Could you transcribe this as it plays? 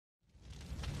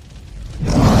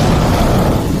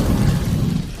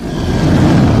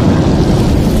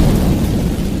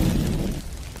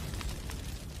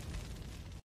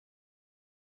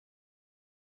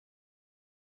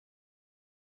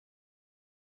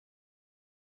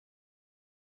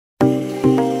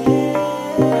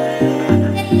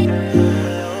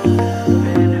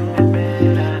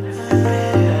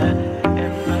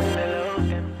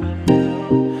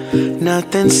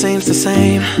Nothing seems the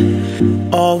same,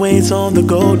 always on the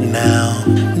go now,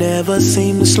 never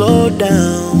seem to slow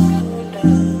down.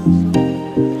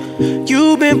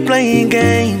 You've been playing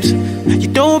games, you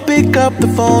don't pick up the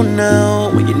phone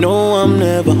now, when you know I'm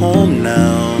never home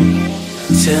now.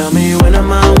 Tell me when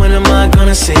am I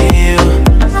gonna see you?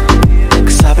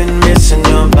 'Cause I've been missing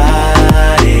your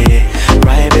body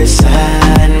right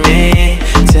beside me.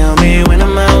 Tell me when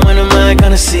am I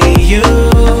gonna see you?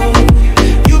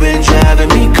 You've been driving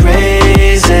me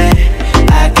crazy,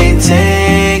 I can't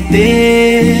take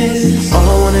this. All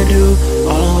I wanna do,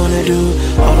 all I wanna do,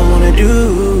 all I wanna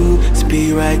do is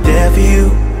be right there for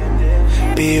you,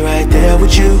 be right there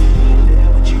with you.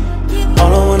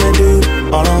 All I wanna do,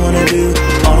 all I wanna do,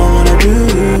 all I wanna do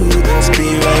is be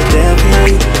right there for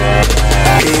you,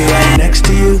 be right next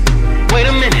to you. Wait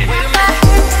a minute.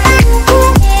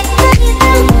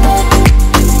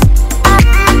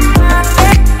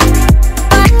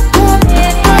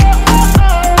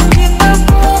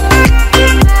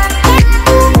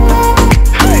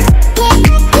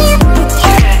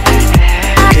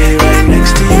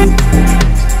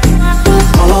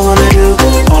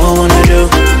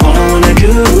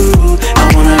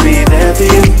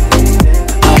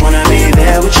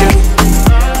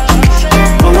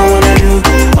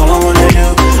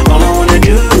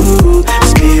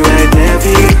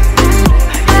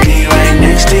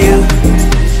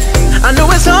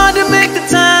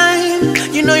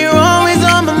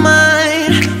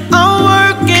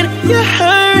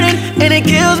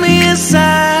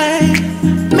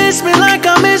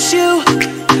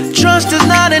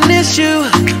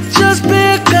 Just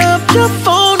pick up your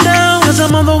phone now, 'cause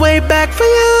I'm on the way back for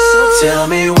you. So tell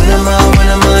me when am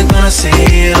I gonna see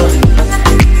you?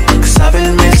 'Cause I've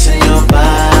been missing your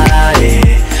body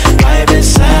right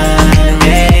beside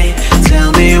me.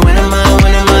 Tell me when am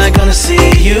I gonna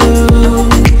see you?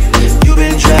 You've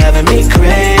been driving me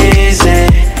crazy,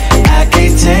 I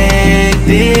can't take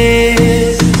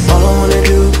this. All I wanna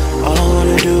do, all I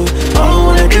wanna do, all I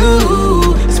wanna do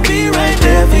is be right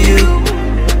there for you,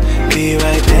 be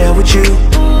right there with you.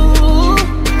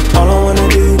 All I wanna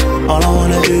do, all I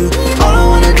wanna do, all I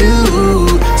wanna do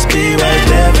is be right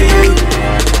there for you,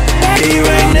 be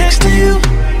right next to you.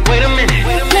 Wait a minute.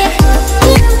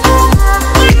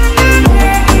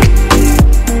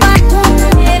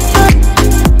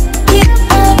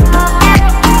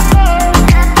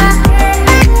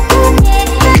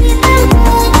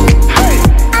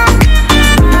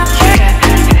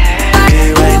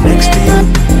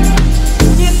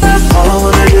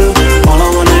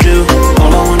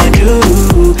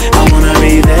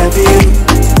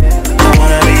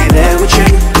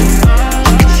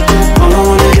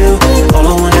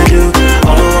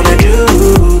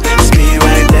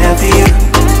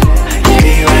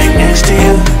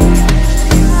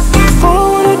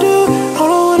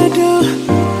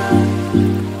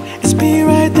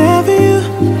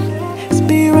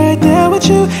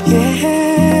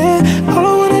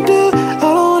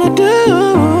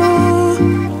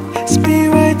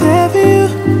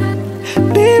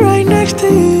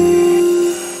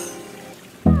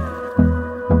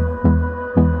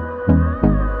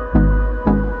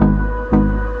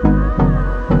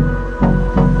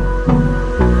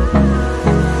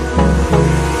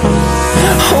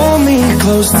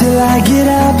 Close till I get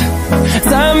up,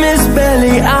 time is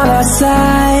barely on our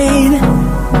side.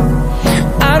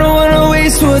 I don't wanna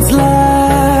waste what's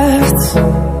left.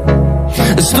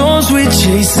 The storms we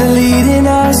chase are leading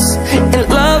us, and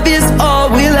love is all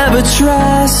we'll ever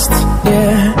trust.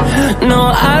 Yeah, no,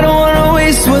 I don't wanna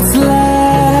waste what's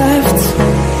left.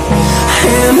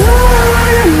 And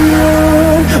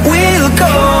on we'll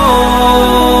go,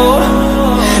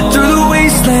 through the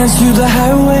wastelands, through the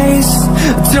highways,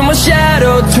 till my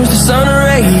shadow turns to sun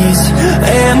rays.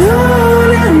 And